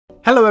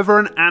Hello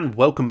everyone and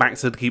welcome back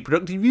to the Keep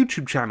Productive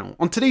YouTube channel.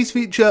 On today's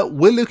feature,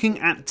 we're looking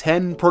at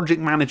 10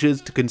 project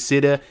managers to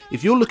consider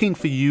if you're looking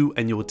for you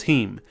and your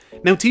team.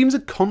 Now, teams are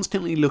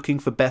constantly looking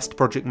for best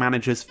project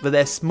managers for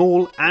their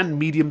small and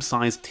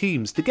medium-sized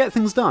teams to get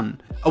things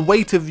done. A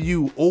way to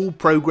view all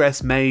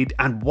progress made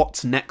and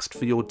what's next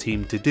for your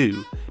team to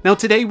do. Now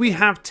today we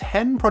have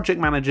 10 project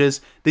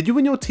managers that you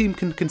and your team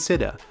can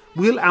consider.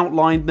 We'll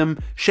outline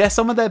them, share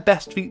some of their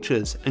best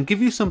features, and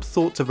give you some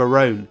thoughts of our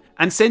own,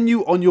 and send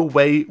you on your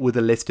way with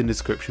a list in the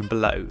description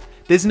below.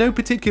 There's no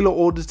particular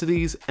order to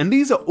these, and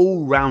these are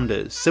all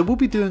rounders, so we'll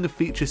be doing a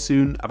feature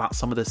soon about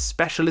some of the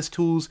specialist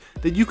tools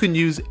that you can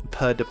use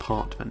per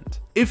department.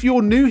 If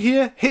you're new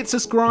here, hit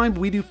subscribe.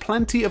 We do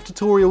plenty of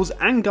tutorials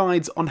and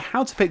guides on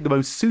how to pick the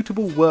most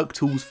suitable work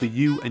tools for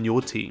you and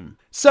your team.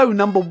 So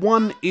number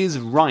 1 is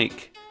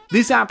Reinier.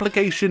 This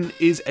application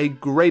is a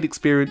great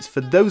experience for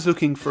those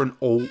looking for an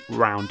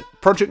all-round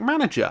project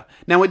manager.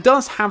 Now, it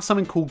does have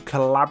something called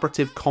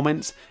collaborative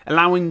comments,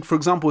 allowing, for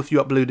example, if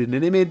you uploaded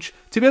an image,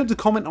 to be able to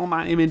comment on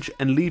that image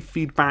and leave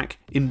feedback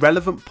in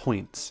relevant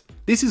points.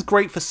 This is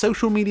great for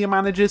social media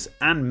managers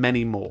and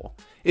many more.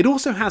 It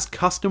also has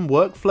custom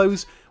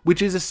workflows,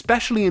 which is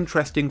especially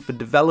interesting for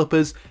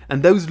developers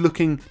and those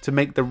looking to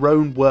make their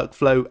own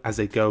workflow as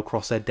they go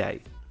across their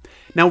day.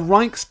 Now,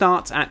 Reinier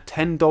starts at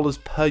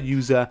 $10 per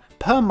user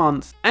per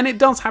month, and it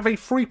does have a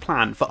free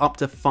plan for up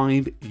to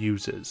 5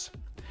 users.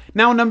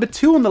 Now, number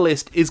 2 on the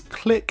list is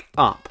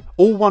ClickUp.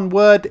 All one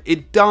word,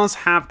 it does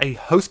have a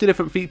host of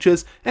different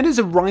features and is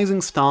a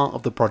rising star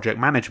of the project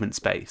management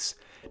space.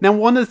 Now,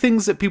 one of the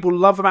things that people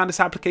love about this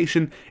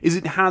application is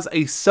it has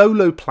a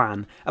solo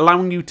plan,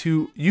 allowing you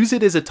to use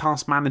it as a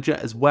task manager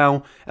as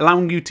well,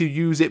 allowing you to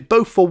use it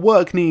both for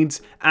work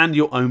needs and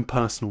your own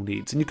personal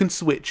needs, and you can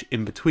switch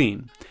in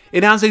between.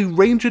 It has a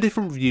range of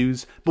different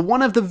views, but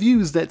one of the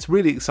views that's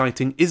really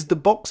exciting is the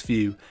box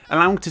view,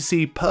 allowing to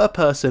see per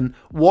person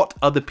what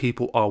other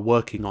people are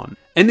working on.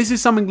 And this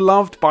is something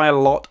loved by a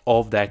lot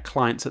of their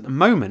clients at the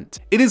moment.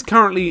 It is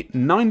currently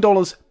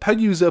 $9 per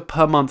user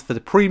per month for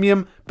the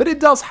premium, but it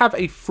does have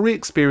a free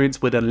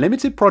experience with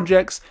unlimited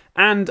projects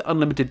and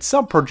unlimited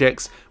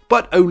sub-projects,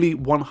 but only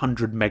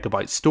 100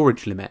 megabyte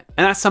storage limit.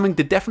 And that's something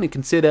to definitely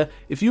consider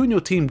if you and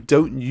your team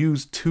don't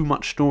use too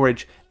much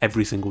storage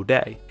every single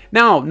day.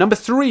 Now, number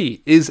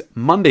 3 is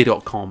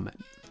Monday.com.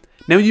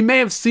 Now, you may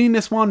have seen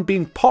this one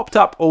being popped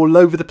up all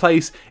over the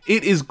place.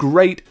 It is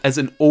great as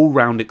an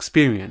all-round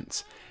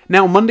experience.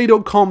 Now,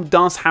 Monday.com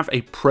does have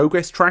a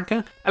progress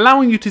tracker,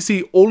 allowing you to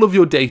see all of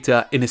your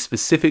data in a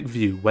specific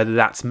view, whether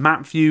that's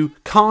map view,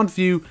 card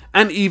view,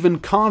 and even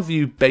card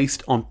view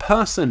based on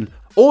person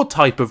or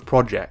type of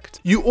project.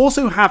 You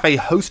also have a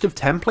host of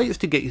templates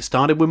to get you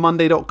started with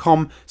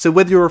Monday.com, so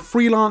whether you're a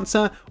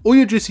freelancer or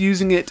you're just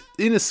using it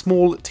in a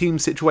small team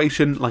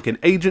situation like an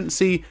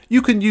agency,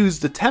 you can use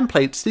the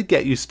templates to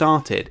get you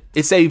started.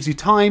 It saves you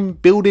time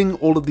building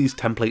all of these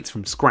templates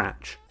from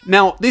scratch.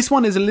 Now, this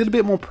one is a little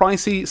bit more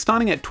pricey,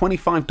 starting at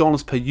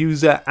 $25 per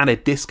user at a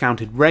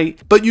discounted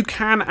rate, but you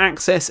can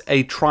access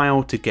a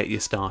trial to get you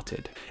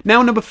started.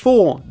 Now, number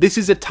 4, this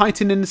is a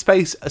titan in the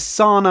space.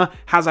 Asana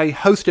has a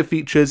host of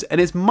features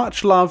and is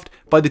much loved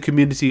by the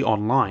community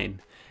online.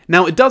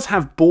 Now, it does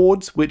have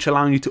boards which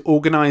allow you to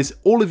organize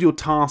all of your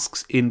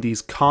tasks in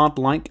these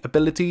card-like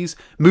abilities,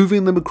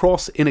 moving them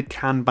across in a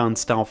Kanban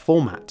style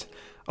format.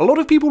 A lot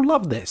of people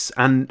love this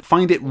and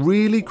find it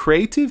really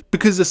creative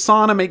because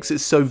Asana makes it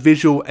so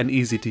visual and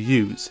easy to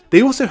use.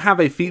 They also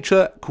have a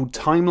feature called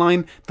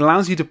Timeline that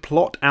allows you to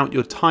plot out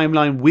your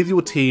timeline with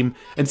your team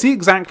and see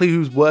exactly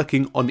who's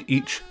working on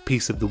each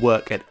piece of the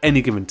work at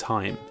any given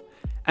time.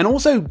 And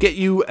also get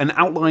you an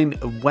outline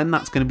of when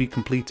that's going to be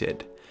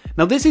completed.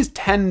 Now, this is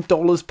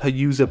 $10 per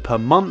user per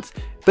month,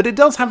 but it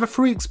does have a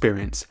free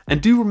experience. And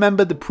do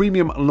remember the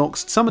premium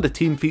unlocks some of the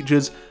team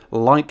features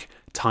like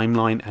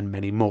Timeline and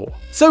many more.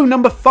 So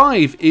number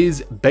 5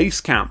 is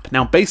Basecamp.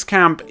 Now,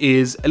 Basecamp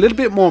is a little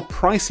bit more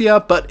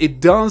pricier, but it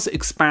does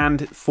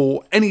expand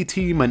for any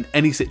team and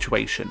any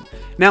situation.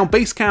 Now,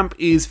 Basecamp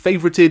is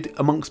favorited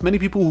amongst many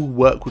people who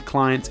work with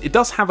clients. It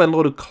does have a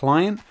lot of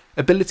client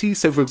abilities.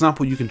 So for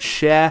example, you can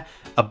share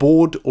a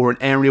board or an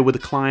area with a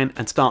client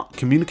and start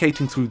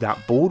communicating through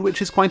that board,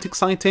 which is quite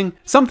exciting.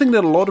 Something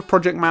that a lot of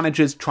project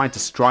managers try to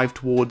strive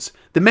towards.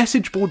 The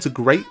message boards are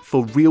great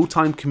for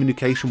real-time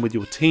communication with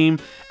your team,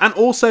 and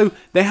also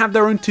they have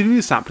their own to-do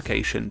list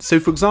application. So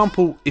for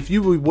example, if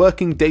you were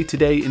working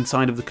day-to-day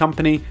inside of the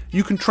company,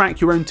 you can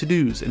track your own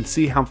to-dos and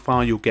see how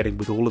far you're getting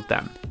with all of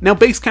them. Now,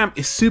 Basecamp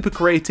is super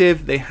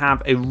creative. They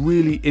have a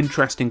really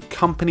interesting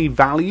company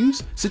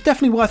values, so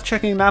definitely worth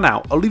checking that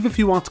out. I'll leave a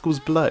few articles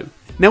below.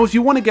 Now, if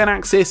you want to get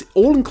access,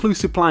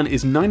 all-inclusive plan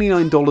is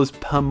 $99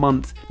 per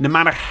month, no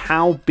matter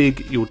how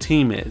big your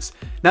team is.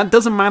 Now, it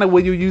doesn't matter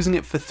whether you're using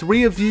it for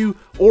 3 of you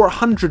or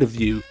 100 of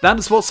you. That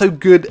is what's so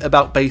good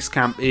about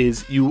Basecamp,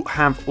 is you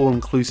have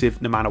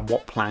all-inclusive no matter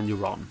what plan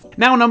you're on.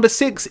 Now, number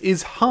 6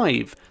 is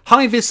Hive.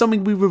 Hive is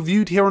something we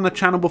reviewed here on the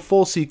channel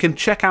before, so you can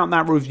check out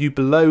that review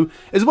below,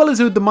 as well as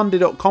with the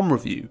Monday.com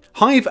review.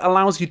 Hive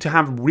allows you to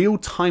have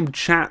real-time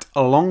chat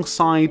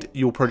alongside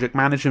your project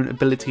management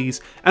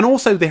abilities, and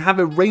also they have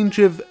a range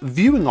of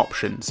viewing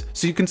options,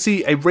 so you can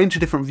see a range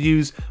of different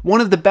views. One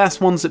of the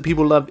best ones that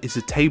people love is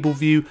a table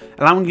view,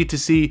 allowing you to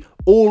see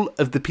all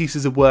of the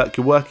pieces of work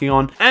you're working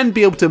on and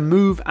be able to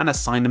move and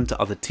assign them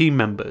to other team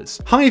members.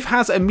 Hive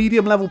has a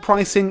medium level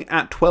pricing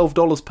at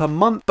 $12 per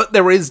month, but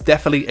there is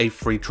definitely a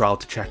free trial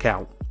to check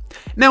out.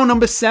 Now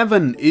number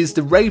 7 is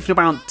the raved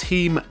about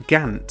Team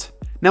Gantt.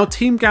 Now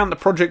Team Gantt, the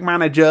project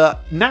manager,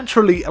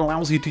 naturally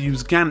allows you to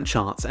use Gantt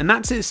charts, and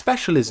that's its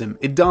specialism.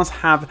 It does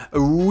have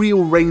a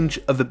real range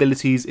of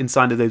abilities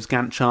inside of those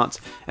Gantt charts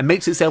and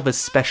makes itself a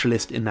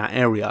specialist in that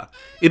area.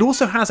 It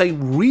also has a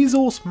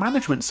resource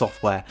management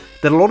software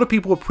that a lot of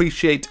people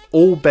appreciate,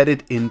 all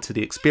bedded into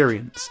the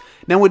experience.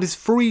 Now it is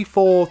free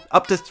for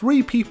up to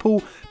 3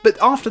 people,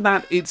 but after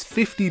that it's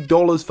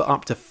 $50 for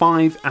up to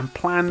 5, and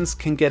plans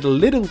can get a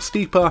little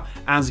steeper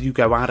as you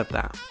go out of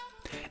that.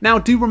 Now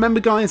do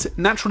remember guys,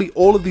 naturally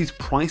all of these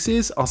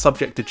prices are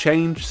subject to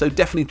change, so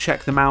definitely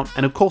check them out,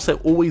 and of course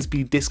there'll always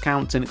be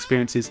discounts and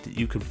experiences that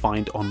you can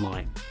find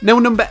online. Now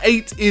number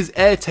 8 is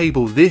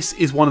Airtable. This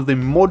is one of the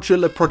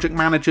modular project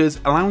managers,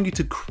 allowing you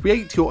to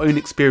create your own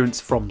experience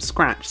from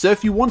scratch. So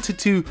if you wanted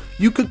to,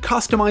 you could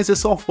customize the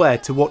software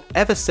to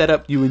whatever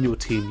setup you and your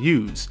team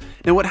use.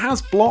 Now it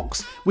has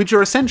blocks, which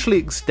are essentially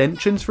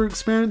extensions for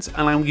experience,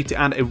 allowing you to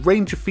add a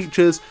range of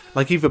features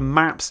like even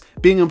maps,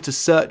 being able to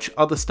search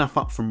other stuff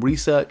up from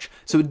research.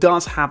 So it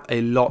does have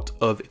a lot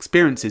of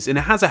experiences, and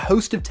it has a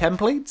host of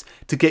templates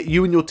to get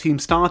you and your team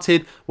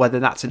started, whether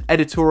that's an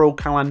editorial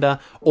calendar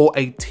or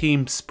a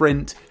team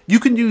sprint. You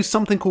can use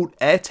something called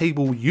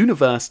Airtable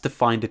Universe to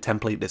find a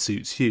template that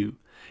suits you.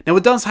 Now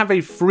it does have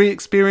a free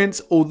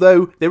experience,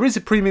 although there is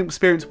a premium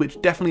experience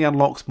which definitely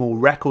unlocks more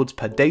records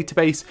per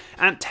database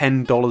at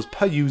 $10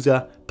 per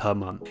user per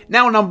month.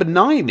 Now number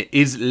 9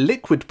 is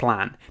Liquid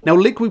Plan. Now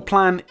Liquid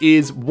Plan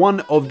is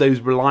one of those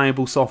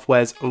reliable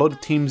softwares. A lot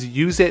of teams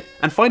use it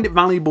and find it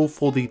valuable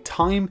for the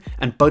time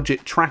and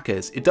budget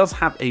trackers. It does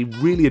have a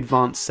really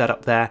advanced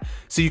setup there,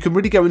 so you can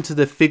really go into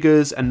the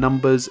figures and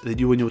numbers that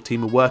you and your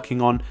team are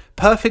working on.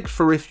 Perfect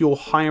for if you're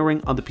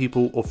hiring other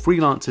people or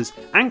freelancers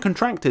and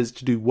contractors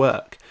to do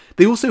work.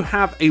 They also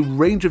have a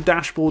range of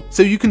dashboards,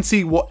 so you can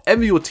see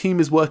whatever your team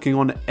is working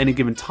on at any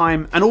given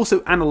time, and also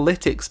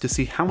analytics to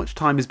see how much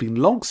time has been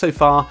logged so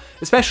far,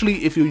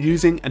 especially if you're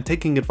using and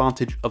taking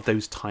advantage of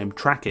those time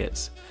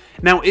trackers.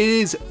 Now it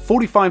is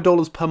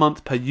 $45 per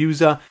month per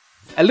user,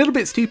 a little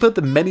bit steeper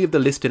than many of the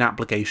listed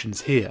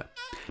applications here.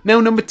 Now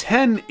number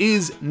 10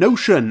 is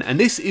Notion, and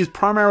this is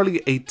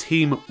primarily a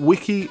team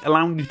wiki,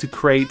 allowing you to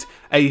create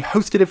a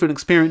host of different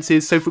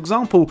experiences. So for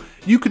example,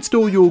 you could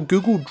store your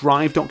Google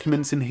Drive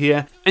documents in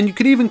here, and you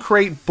could even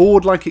create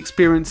board-like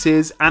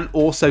experiences and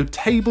also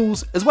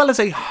tables, as well as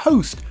a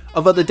host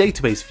of other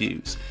database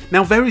views.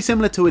 Now very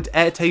similar to its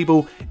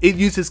Airtable, it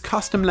uses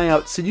custom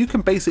layouts, so you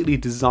can basically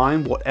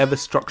design whatever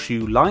structure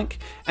you like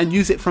and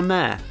use it from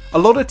there. A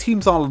lot of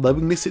teams are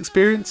loving this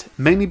experience,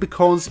 mainly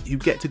because you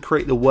get to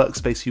create the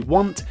workspace you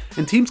want,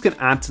 and teams can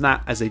add to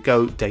that as they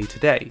go day to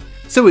day.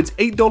 So it's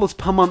 $8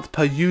 per month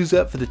per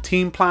user for the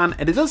team plan,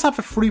 and it does have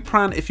a free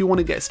plan if you want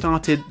to get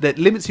started that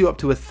limits you up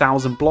to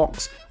 1,000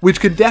 blocks, which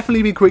could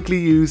definitely be quickly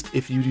used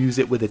if you use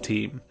it with a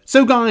team.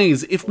 So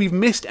guys, if we've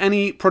missed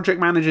any project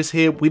managers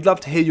here, we'd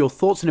love to hear your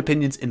thoughts and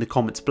opinions in the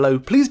comments below.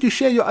 Please do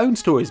share your own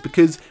stories,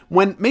 because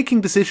when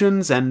making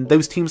decisions and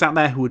those teams out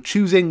there who are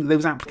choosing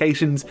those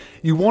applications,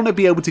 you want to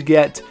be able to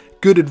get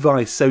good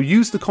advice, so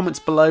use the comments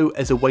below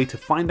as a way to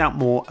find out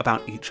more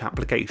about each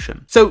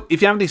application. So if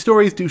you have any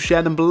stories, do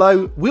share them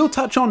below. We'll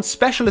touch on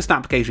specialist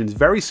applications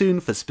very soon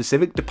for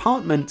specific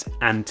departments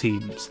and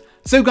teams.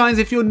 So guys,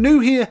 if you're new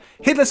here,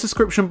 hit the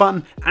subscription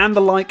button and the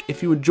like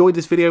if you enjoyed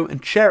this video,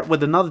 and share it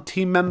with another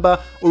team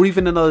member or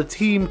even another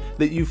team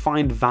that you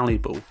find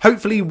valuable.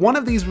 Hopefully one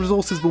of these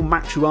resources will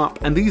match you up,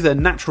 and these are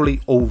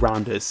naturally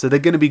all-rounders, so they're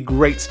going to be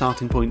great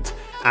starting points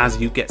as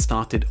you get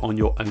started on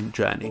your own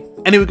journey.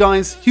 Anyway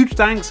guys, huge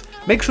thanks,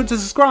 make sure to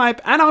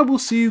subscribe, and I will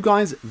see you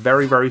guys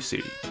very, very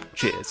soon.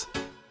 Cheers.